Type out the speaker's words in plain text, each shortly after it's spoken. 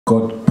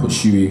God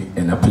puts you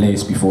in a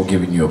place before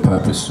giving you a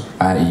purpose,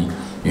 i.e.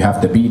 you have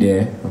to be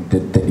there.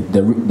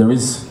 There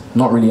is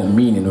not really a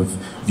meaning of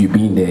you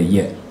being there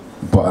yet,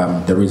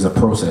 but there is a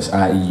process,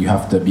 i.e. you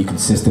have to be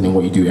consistent in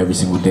what you do every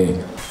single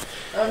day.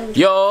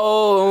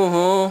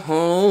 Yo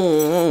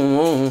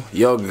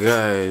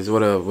guys,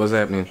 what up, what's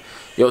happening?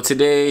 Yo,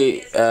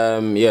 today,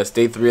 yes,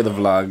 day 3 of the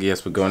vlog.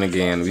 Yes, we're going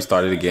again, we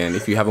started again.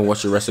 If you haven't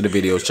watched the rest of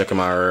the videos, check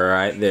them out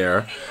right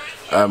there.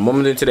 What am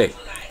I doing today?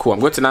 Cool, I'm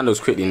going to Nando's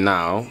quickly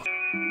now.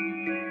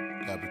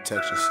 Gotta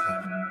protect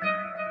yourself.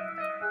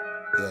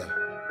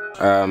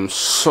 Yeah.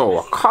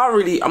 So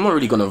I'm not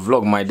really gonna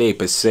vlog my day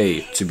per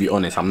se, to be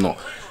honest. I'm not.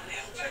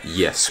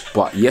 Yes,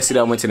 but yesterday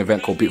I went to an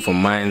event called Beautiful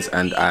Minds,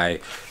 and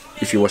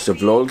if you watch the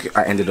vlog,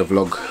 I ended the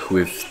vlog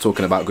with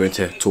talking about going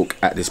to talk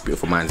at this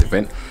Beautiful Minds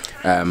event.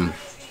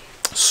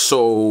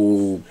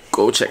 So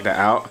go check that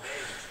out.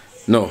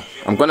 No,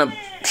 I'm gonna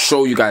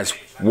show you guys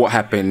what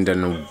happened,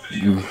 and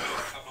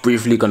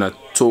briefly gonna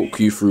talk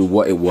you through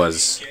what it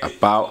was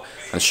about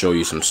and show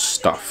you some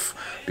stuff.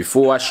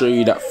 Before I show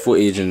you that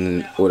footage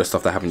and all the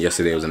stuff that happened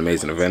yesterday, it was an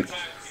amazing event.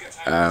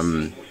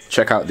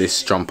 Check out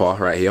this jumper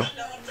right here.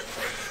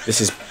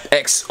 This is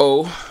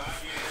XO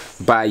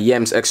by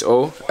Yems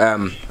XO.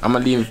 I'm gonna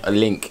leave a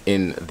link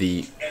in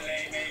the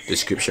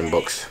description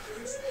box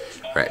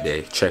right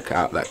there. Check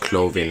out that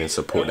clothing and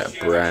support that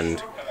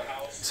brand.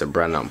 It's a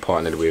brand that I'm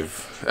partnered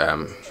with.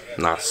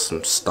 Nice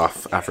some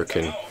stuff,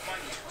 African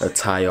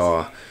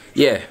attire.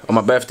 Yeah, on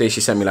my birthday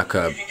she sent me like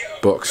a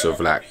box of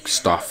like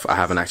stuff. I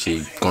haven't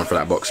actually gone for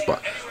that box,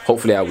 but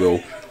hopefully I will.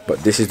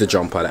 But this is the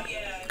jumper that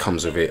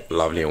comes with it,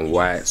 lovely and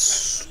white.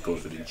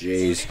 Goes with the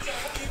J's.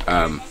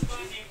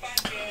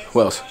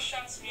 What else?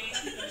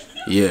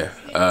 Yeah,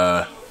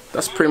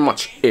 that's pretty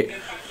much it.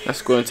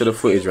 Let's go into the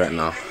footage right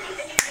now.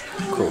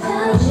 Cool.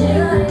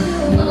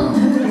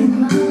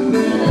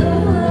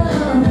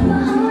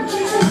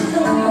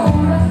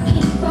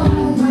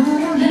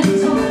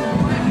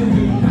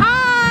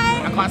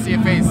 See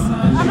your face.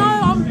 I know,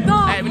 I'm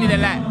done. Hey, we need a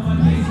light.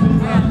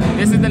 Yeah.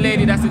 This is the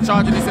lady that's in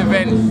charge of this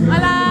event.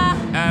 Hola.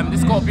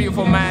 This is called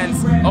Beautiful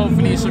Minds.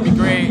 Hopefully it should be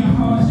great.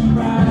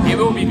 It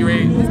will be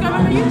great. Let's go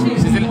on YouTube.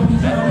 She's in,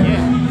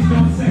 yeah.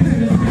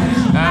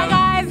 Hi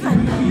guys.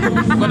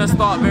 We're gonna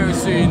start very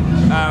soon.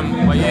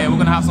 But yeah, we're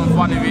gonna have some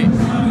fun with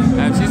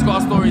it. She's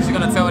got a story, she's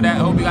gonna tell that. I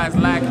hope you guys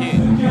like it.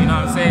 You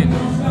know what I'm saying?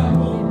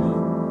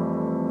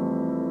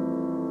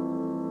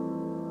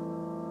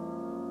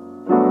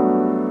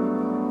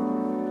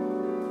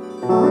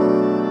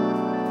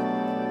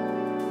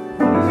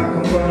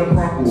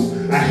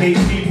 I hate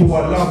people,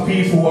 I love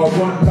people, I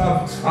want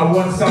love, I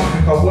want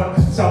something, I want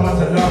someone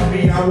to love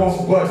me, I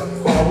want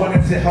God, but I want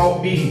him to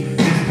help me.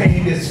 This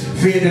pain, this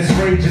fear, this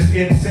rage is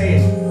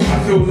insane. I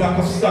feel like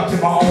I'm stuck in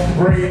my own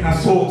brain. I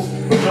talk,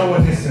 but no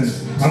one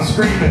listens. I'm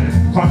screaming,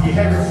 can't you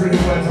hear it through the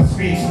words I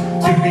speak?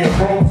 Give me a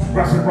rope,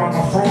 wrap it around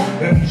my throat,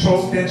 let me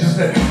choke, then just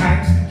let me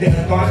hang. Get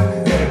a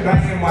gun, get a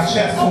bang in my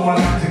chest till my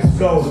lungs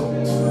explode.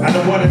 I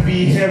don't want to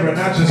be here, and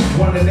I just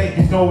want to let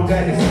you know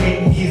that it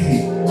ain't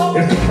easy.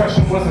 If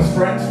depression was a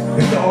friend,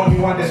 it's the only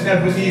one that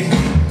never leaves me.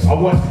 I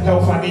want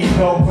help, I need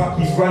help, I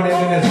keep running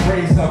in this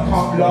race, I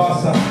can't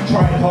last. I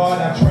tried hard,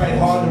 I tried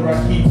harder,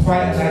 I keep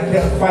fighting, I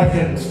kept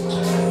fighting.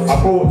 I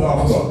brought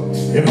laughter,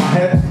 in my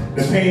head,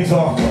 the pain's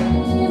after.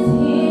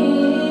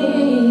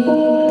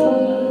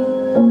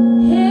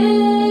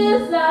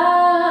 His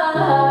eye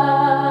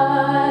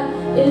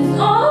is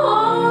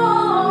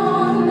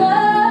on the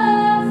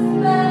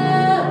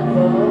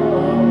sparrow,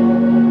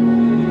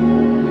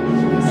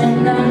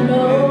 and I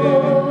know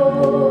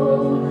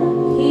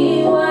he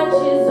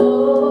watches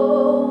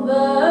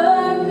over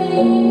me.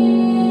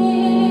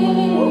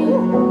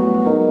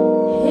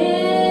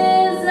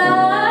 His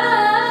eye.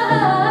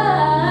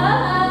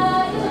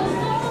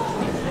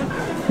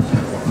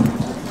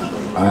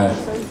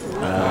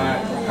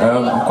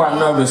 I'm quite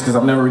nervous because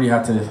I've never really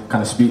had to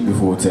kind of speak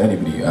before to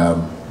anybody,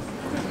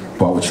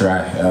 but I will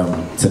try.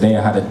 Today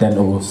I had a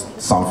dental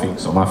something,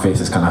 so my face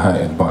is kind of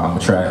hurting, but I'm going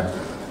to try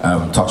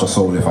touch a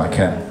soul if I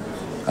can.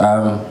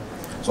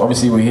 So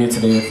obviously we're here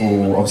today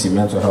for obviously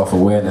mental health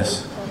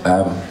awareness,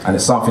 and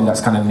it's something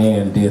that's kind of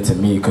near and dear to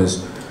me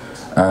because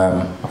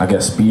I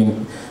guess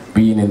being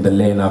in the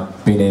lane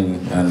I've been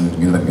in and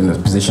in the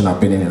position I've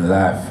been in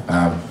life,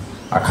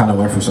 I kind of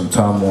went through some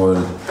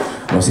turmoil.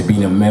 Obviously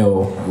being a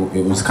male,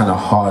 it was kind of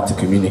hard to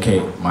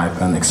communicate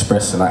and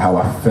express like how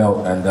I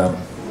felt, and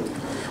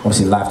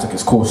obviously life took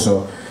its course,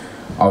 so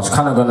I was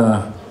kind of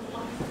gonna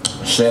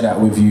share that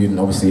with you, and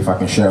obviously if I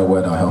can share a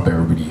word that'll help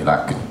everybody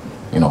like,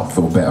 you know,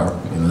 feel better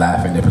in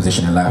life and their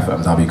position in life,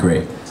 that'll be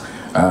great.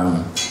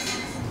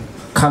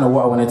 Kind of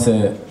what I wanted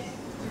to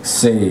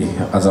say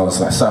as I was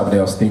like sat up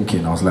there, I was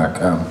thinking, I was like,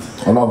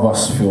 a lot of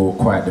us feel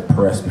quite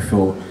depressed, we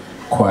feel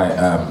quite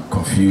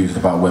confused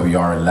about where we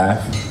are in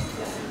life.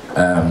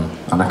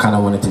 And I kind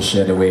of wanted to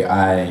share the way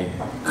I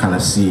kind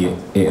of see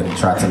it and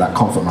try to like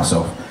comfort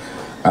myself.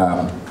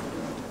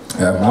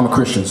 I'm a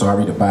Christian, so I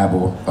read the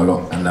Bible a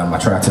lot, and I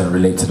try to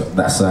relate to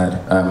that side.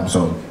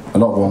 So a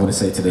lot of what I'm going to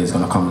say today is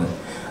going to come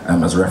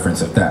as a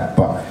reference of that.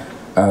 But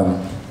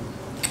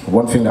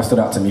one thing that stood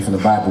out to me from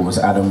the Bible was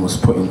Adam was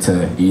put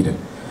into Eden.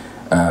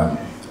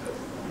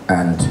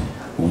 And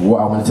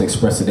what I wanted to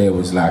express today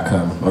was like,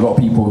 a lot of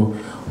people,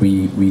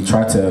 we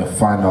try to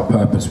find our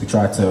purpose, we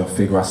try to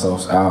figure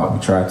ourselves out, we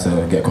try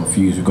to get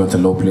confused, we go into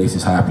low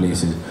places, higher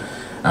places,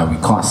 and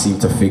we can't seem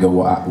to figure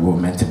what we're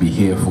meant to be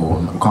here for,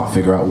 we can't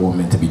figure out what we're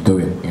meant to be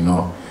doing, you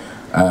know.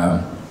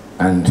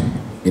 And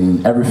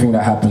in everything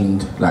that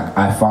happened, like,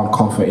 I found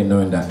comfort in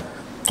knowing that,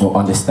 or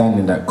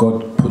understanding that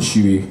God puts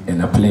you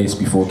in a place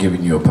before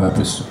giving you a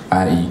purpose,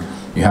 i.e.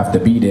 you have to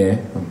be there.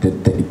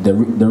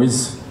 There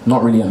is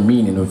not really a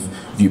meaning of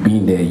you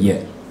being there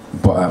yet,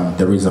 but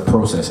there is a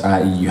process,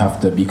 i.e. you have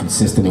to be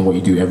consistent in what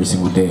you do every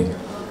single day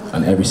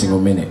and every single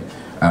minute,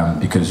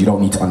 because you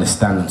don't need to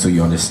understand until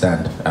you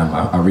understand.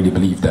 I really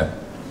believe that.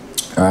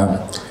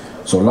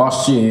 So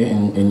last year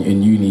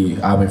in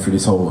uni, I went through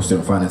this whole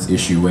student finance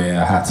issue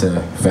where I had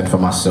to fend for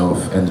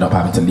myself, ended up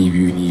having to leave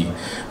uni,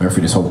 went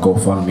through this whole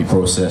GoFundMe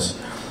process.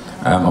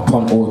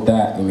 Upon all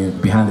that, I mean,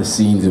 behind the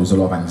scenes, there was a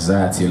lot of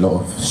anxiety, a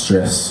lot of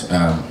stress,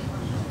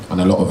 and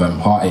a lot of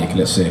heartache,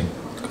 let's say,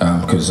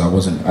 because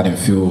I didn't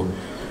feel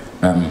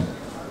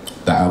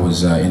that I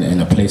was in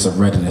a place of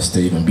readiness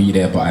to even be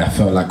there, but I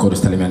felt like God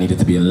was telling me I needed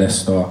to be in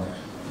Leicester.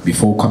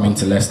 Before coming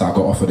to Leicester, I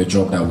got offered a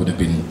job that would have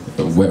been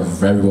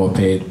very well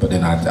paid, but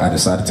then I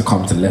decided to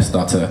come to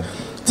Leicester to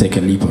take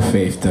a leap of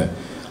faith to,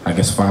 I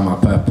guess, find my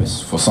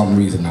purpose. For some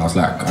reason, I was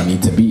like, I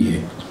need to be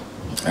here.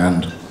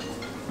 And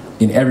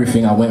in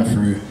everything I went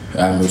through,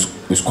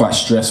 it was quite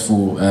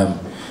stressful,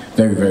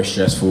 very, very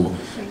stressful.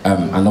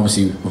 And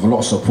obviously with a lot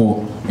of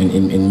support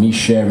in me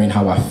sharing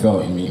how I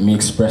felt, in me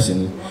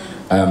expressing,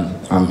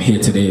 I'm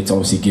here today to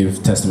obviously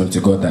give testament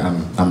to God that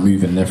I'm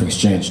moving and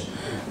everything's changed.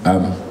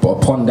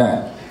 But upon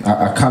that,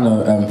 I kind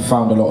of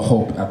found a lot of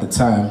hope at the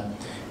time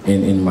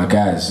in my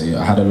guys.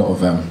 I had a lot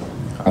of,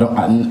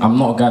 I'm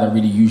not a guy that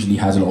really usually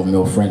has a lot of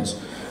male friends,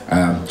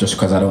 just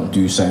because I don't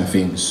do certain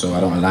things, so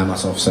I don't align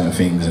myself with certain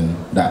things, and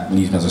that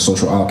leaves me as a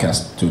social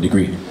outcast to a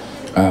degree.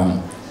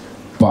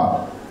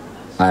 But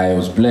I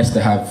was blessed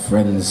to have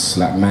friends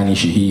like Manny,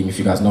 Shaheem, if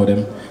you guys know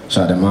them,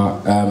 shout them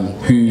out,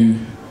 who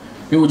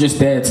were just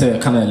there to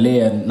kind of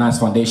lay a nice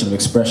foundation of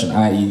expression,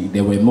 i.e.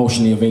 they were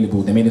emotionally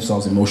available, they made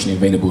themselves emotionally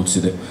available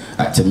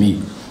to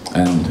me.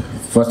 And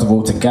first of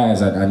all, to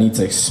guys, I need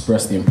to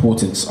express the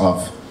importance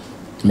of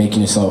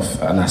making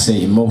yourself, and I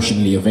say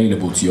emotionally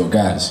available to your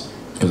guys,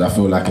 because I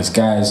feel like as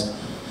guys,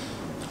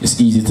 it's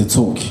easy to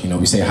talk, you know,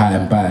 we say hi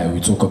and bye, we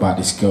talk about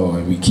this girl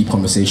and we keep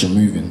conversation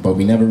moving, but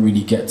we never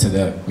really get to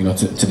the, you know,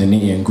 to the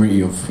nitty and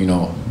gritty of, you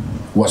know,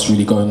 what's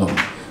really going on.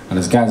 And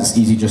as guys, it's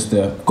easy just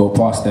to go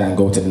past that and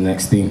go to the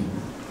next thing,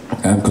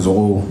 because we're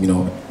all, you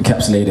know,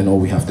 encapsulated in all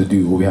we have to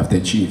do, all we have to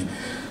achieve.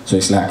 So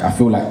it's like, I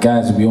feel like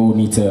guys, we all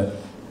need to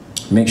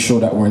make sure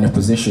that we're in a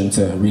position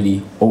to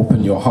really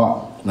open your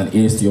heart and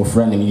ears to your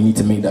friend, and you need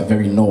to make that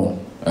very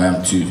known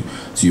to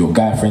your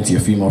guy friend, to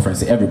your female friends,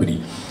 to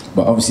everybody.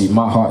 But obviously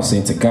my heart is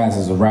saying to guys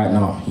as of right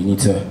now, you need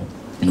to,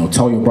 you know,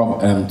 tell your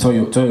brother, tell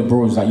your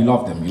bros that you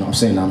love them, you know what I'm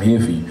saying? I'm here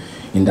for you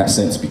in that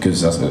sense,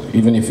 because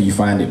even if you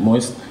find it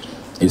moist,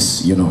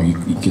 it's, you know, you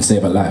can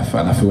save a life.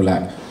 And I feel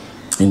like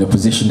in the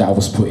position that I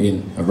was put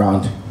in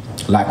around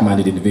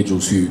like-minded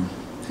individuals who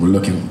were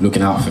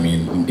looking out for me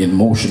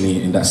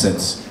emotionally in that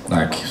sense,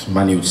 like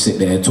Manny would sit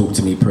there, talk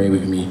to me, pray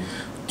with me,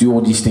 do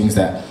all these things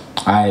that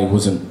I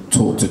wasn't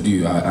taught to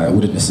do, I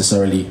wouldn't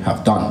necessarily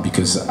have done,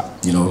 because,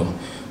 you know,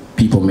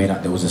 people made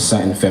out there was a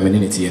certain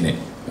femininity in it,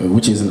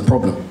 which isn't a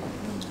problem.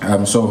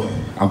 So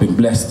I've been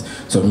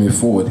blessed to move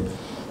forward.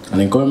 And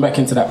then going back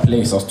into that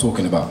place I was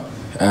talking about,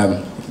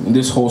 in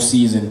this whole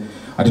season,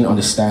 I didn't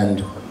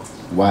understand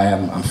why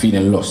I'm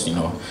feeling lost, you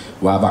know.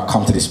 Why have I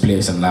come to this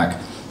place and like,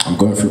 I'm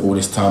going through all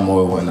this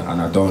turmoil and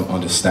I don't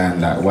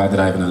understand, like, why did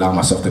I even allow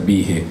myself to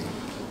be here?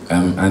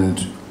 And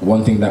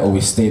one thing that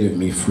always stayed with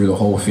me through the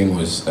whole thing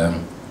was,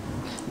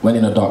 when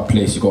in a dark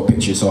place, you got to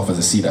picture yourself as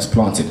a seed that's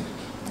planted.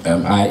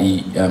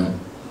 I.e.,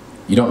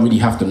 you don't really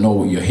have to know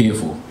what you're here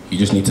for. You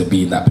just need to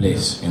be in that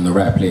place, in the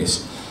right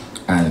place.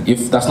 And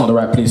if that's not the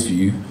right place for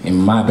you, in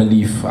my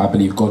belief, I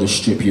believe God will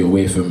strip you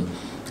away from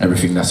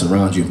everything that's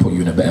around you and put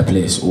you in a better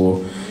place,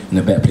 or in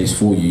a better place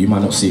for you. You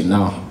might not see it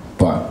now,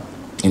 but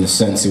in a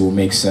sense, it will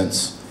make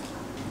sense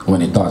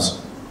when it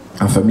does.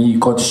 And for me,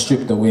 God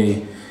stripped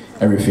away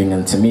everything,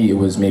 and to me, it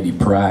was maybe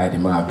pride. It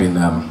might have been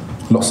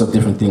lots of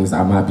different things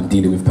that I might have been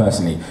dealing with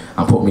personally,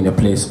 and put me in a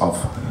place of,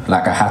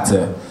 like, I had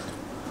to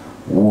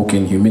walk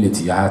in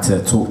humility. I had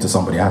to talk to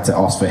somebody. I had to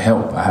ask for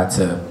help. I had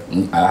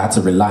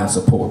to rely on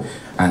support.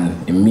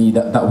 And in me,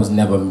 that was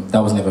never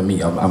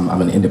me.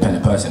 I'm an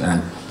independent person,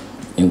 and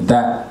in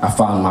that I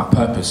found my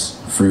purpose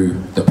through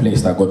the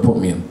place that God put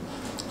me in.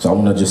 So I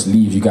want to just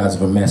leave you guys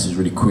with a message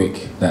really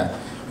quick, that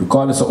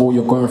regardless of all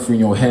you're going through in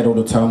your head, all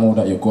the turmoil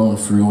that you're going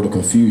through, all the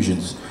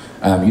confusions,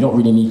 you don't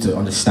really need to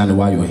understand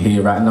why you're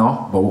here right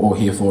now, but we're all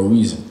here for a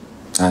reason.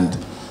 And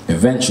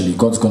eventually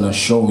God's going to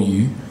show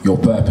you your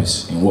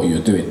purpose in what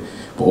you're doing.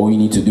 But all you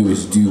need to do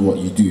is do what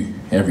you do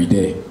every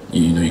day.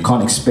 You know, you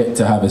can't expect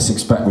to have a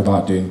six-pack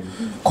without doing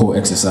core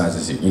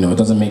exercises. You know, it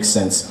doesn't make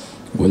sense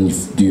when you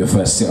do your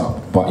first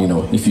sit-up. But you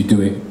know, if you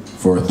do it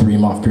for a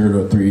 3-month period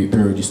or a 3-week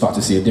period, you start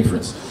to see a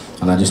difference.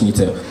 And I just need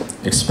to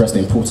express the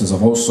importance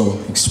of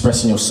also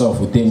expressing yourself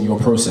within your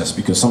process,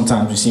 because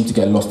sometimes we seem to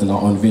get lost in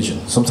our own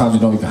vision. Sometimes we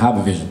don't even have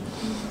a vision.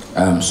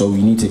 So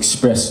we need to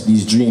express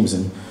these dreams,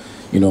 and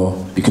you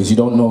know, because you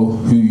don't know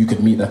who you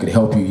could meet that could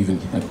help you even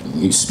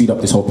you speed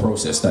up this whole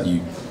process that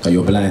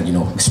you're blind. You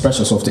know, express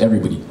yourself to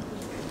everybody.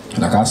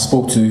 Like I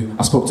spoke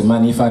to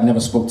Manny. If I'd never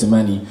spoke to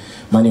Manny,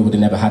 Manny would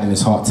have never had in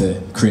his heart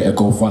to create a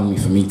GoFundMe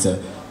for me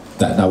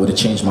that would have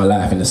changed my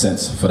life in a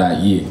sense for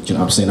that year. Do you know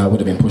what I'm saying? I would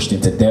have been pushed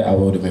into debt. I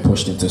would have been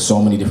pushed into so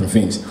many different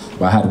things.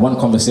 But I had one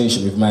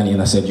conversation with Manny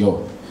and I said,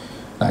 yo,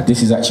 like,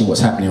 this is actually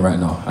what's happening right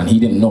now. And he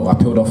didn't know. I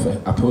peeled off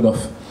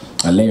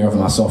a layer of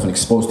myself and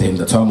exposed to him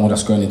the turmoil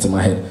that's going into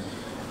my head.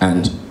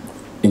 And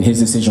in his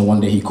decision one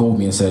day, he called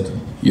me and said,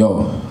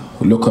 yo,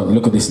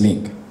 look at this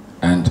link.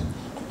 And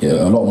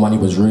a lot of money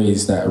was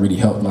raised that really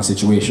helped my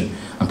situation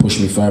and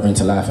pushed me further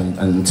into life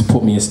and to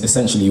put me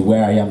essentially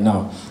where I am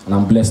now. And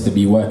I'm blessed to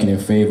be working in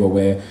Favor,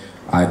 where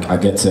I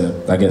get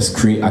to, I guess,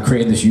 I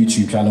created this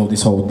YouTube channel,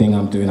 this whole thing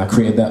I'm doing. I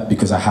created that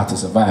because I had to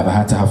survive. I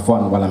had to have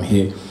fun while I'm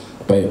here.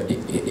 But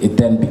it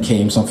then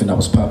became something that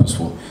was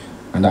purposeful.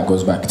 And that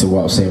goes back to what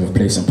I was saying with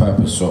place and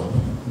purpose. So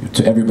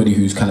to everybody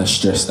who's kind of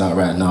stressed out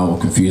right now or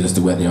confused as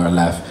to where they are in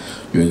life,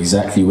 you're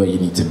exactly where you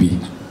need to be.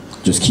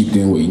 Just keep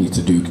doing what you need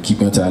to do. Keep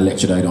going to that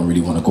lecture that you don't really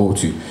want to go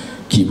to.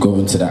 Keep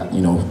going to that, you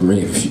know,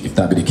 rave, if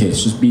that be the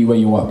case. Just be where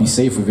you are, be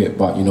safe with it,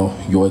 but you know,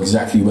 you're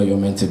exactly where you're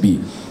meant to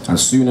be. And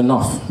soon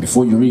enough,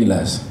 before you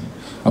realize,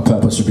 a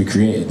purpose will be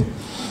created.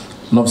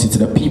 And obviously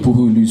to the people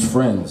who lose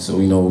friends,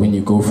 or you know, when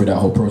you go through that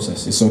whole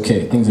process, it's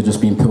okay. Things are just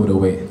being peeled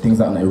away. Things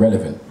that are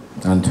irrelevant.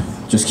 And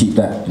just keep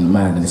that in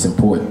mind, and it's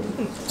important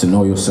to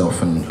know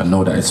yourself and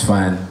know that it's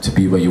fine to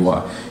be where you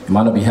are. You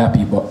might not be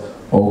happy, but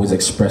always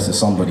express to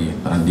somebody.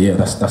 And yeah,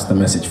 that's the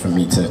message from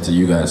me to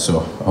you guys.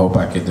 So I hope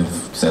I could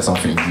have said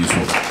something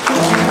useful.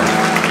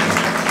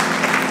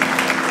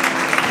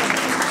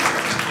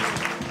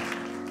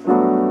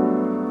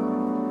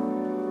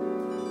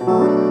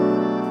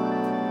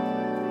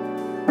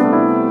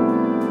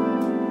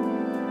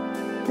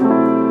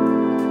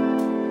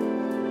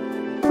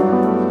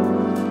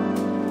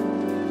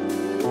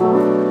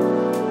 Thank you.